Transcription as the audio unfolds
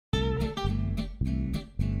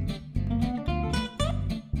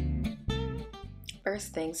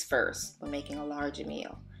First things first, when making a larger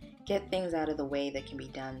meal, get things out of the way that can be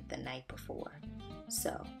done the night before.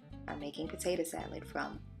 So, I'm making potato salad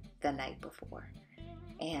from the night before.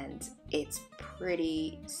 And it's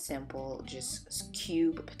pretty simple. Just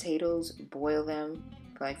cube potatoes, boil them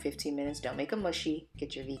for like 15 minutes. Don't make them mushy.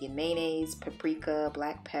 Get your vegan mayonnaise, paprika,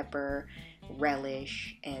 black pepper,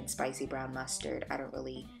 relish, and spicy brown mustard. I don't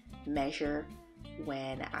really measure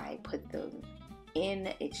when I put them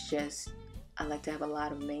in. It's just, I like to have a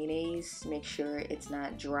lot of mayonnaise. Make sure it's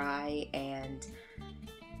not dry, and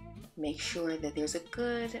make sure that there's a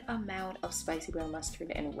good amount of spicy brown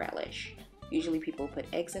mustard and relish. Usually people put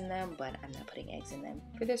eggs in them, but I'm not putting eggs in them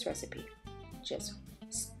for this recipe. Just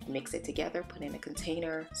mix it together, put in a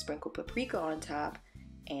container, sprinkle paprika on top,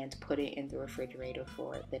 and put it in the refrigerator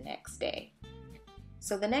for the next day.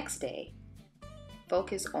 So the next day,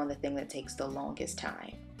 focus on the thing that takes the longest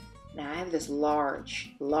time. Now I have this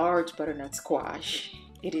large butternut squash.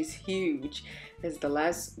 It is huge. It's the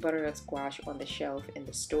last butternut squash on the shelf in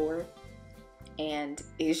the store, and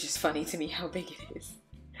it's just funny to me how big it is.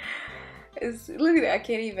 Look at that, I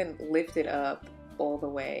can't even lift it up all the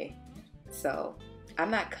way. So I'm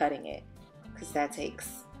not cutting it because that takes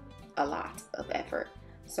a lot of effort.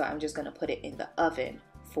 So I'm just gonna put it in the oven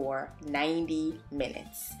for 90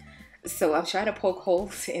 minutes. So I'm trying to poke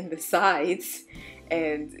holes in the sides,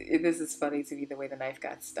 and this is funny to me the way the knife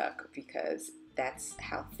got stuck, because that's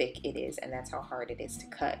how thick it is and that's how hard it is to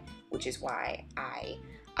cut, which is why I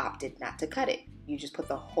opted not to cut it. You just put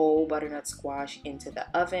the whole butternut squash into the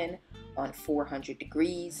oven on 400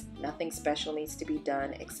 degrees. Nothing special needs to be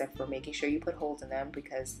done except for making sure you put holes in them,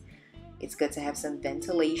 because it's good to have some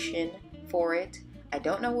ventilation for it. I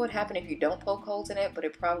don't know what would happen if you don't poke holes in it, but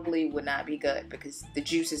it probably would not be good because the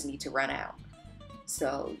juices need to run out.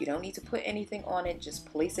 So you don't need to put anything on it, just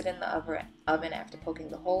place it in the oven after poking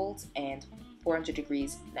the holes, and 400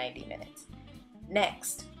 degrees, 90 minutes.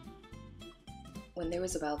 Next, when there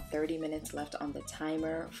was about 30 minutes left on the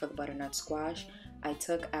timer for the butternut squash, I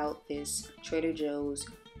took out this Trader Joe's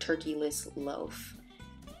turkeyless loaf.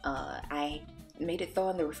 I made it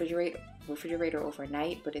thaw in the refrigerator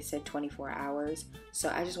overnight, but it said 24 hours. So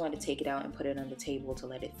I just wanted to take it out and put it on the table to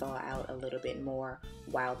let it thaw out a little bit more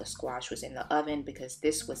while the squash was in the oven, because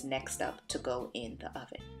this was next up to go in the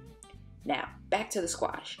oven. Now, back to the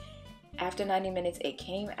squash. After 90 minutes, it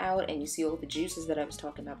came out, and you see all the juices that I was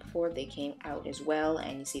talking about before, they came out as well,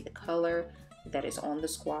 and you see the color that is on the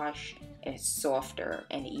squash, and it's softer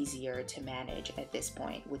and easier to manage at this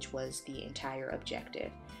point, which was the entire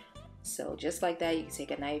objective. So just like that, you can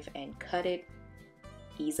take a knife and cut it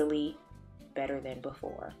easily, better than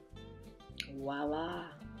before. Voila,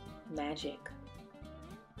 magic.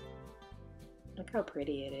 Look how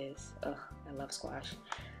pretty it is. Ugh, I love squash.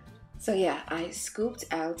 So yeah, I scooped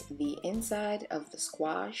out the inside of the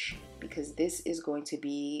squash because this is going to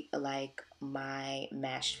be like my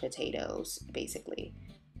mashed potatoes, basically,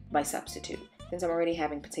 my substitute. Since I'm already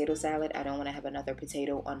having potato salad, I don't want to have another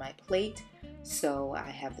potato on my plate. So I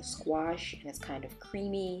have the squash, and it's kind of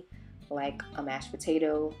creamy like a mashed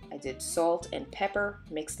potato. I did salt and pepper,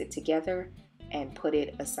 mixed it together, and put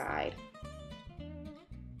it aside.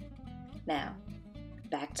 Now,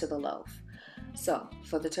 back to the loaf. So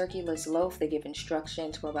for the turkeyless loaf, they give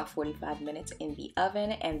instructions for about 45 minutes in the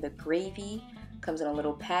oven, and the gravy comes in a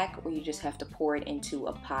little pack where you just have to pour it into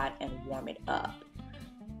a pot and warm it up.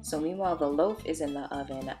 So meanwhile the loaf is in the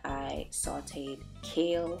oven, I sauteed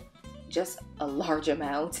kale, just a large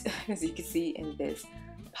amount, as you can see in this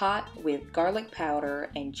pot, with garlic powder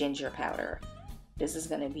and ginger powder. This is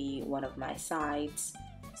going to be one of my sides.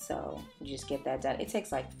 So just get that done. It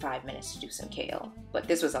takes like 5 minutes to do some kale, but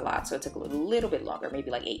this was a lot, so it took a little bit longer, maybe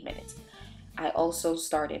like 8 minutes. I also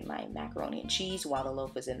started my macaroni and cheese while the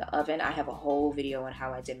loaf was in the oven. I have a whole video on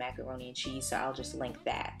how I did macaroni and cheese, so I'll just link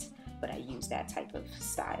that, but I use that type of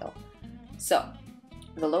style. So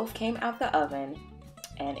the loaf came out the oven,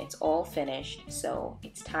 and it's all finished, so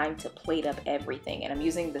it's time to plate up everything. And I'm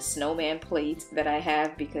using the snowman plate that I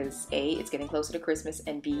have because A, it's getting closer to Christmas,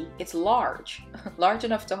 and B, it's large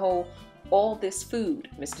enough to hold all this food,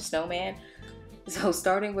 Mr. Snowman. So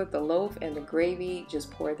starting with the loaf and the gravy,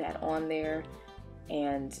 just pour that on there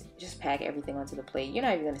and just pack everything onto the plate. You're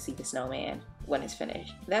not even gonna see the snowman when it's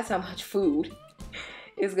finished. That's how much food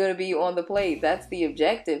is gonna be on the plate. That's the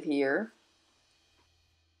objective here.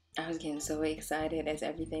 I was getting so excited as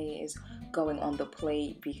everything is going on the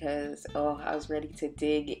plate because, oh, I was ready to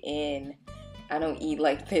dig in. I don't eat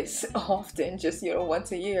like this often, just,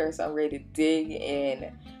 once a year, so I'm ready to dig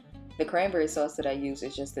in. The cranberry sauce that I use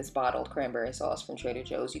is just this bottled cranberry sauce from Trader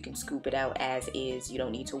Joe's. You can scoop it out as is. You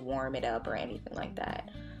don't need to warm it up or anything like that.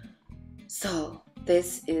 So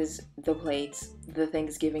This is the plate, the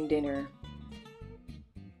Thanksgiving dinner.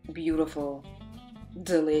 Beautiful,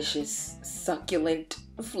 delicious, succulent,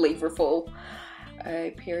 flavorful.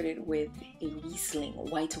 I paired it with a Riesling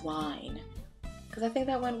white wine because I think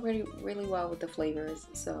that went really well with the flavors.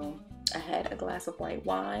 So I had a glass of white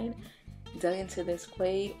wine, dug into this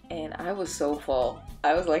plate, and I was so full.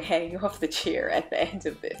 I was like hanging off the chair at the end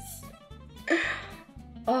of this.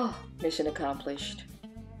 Oh, mission accomplished.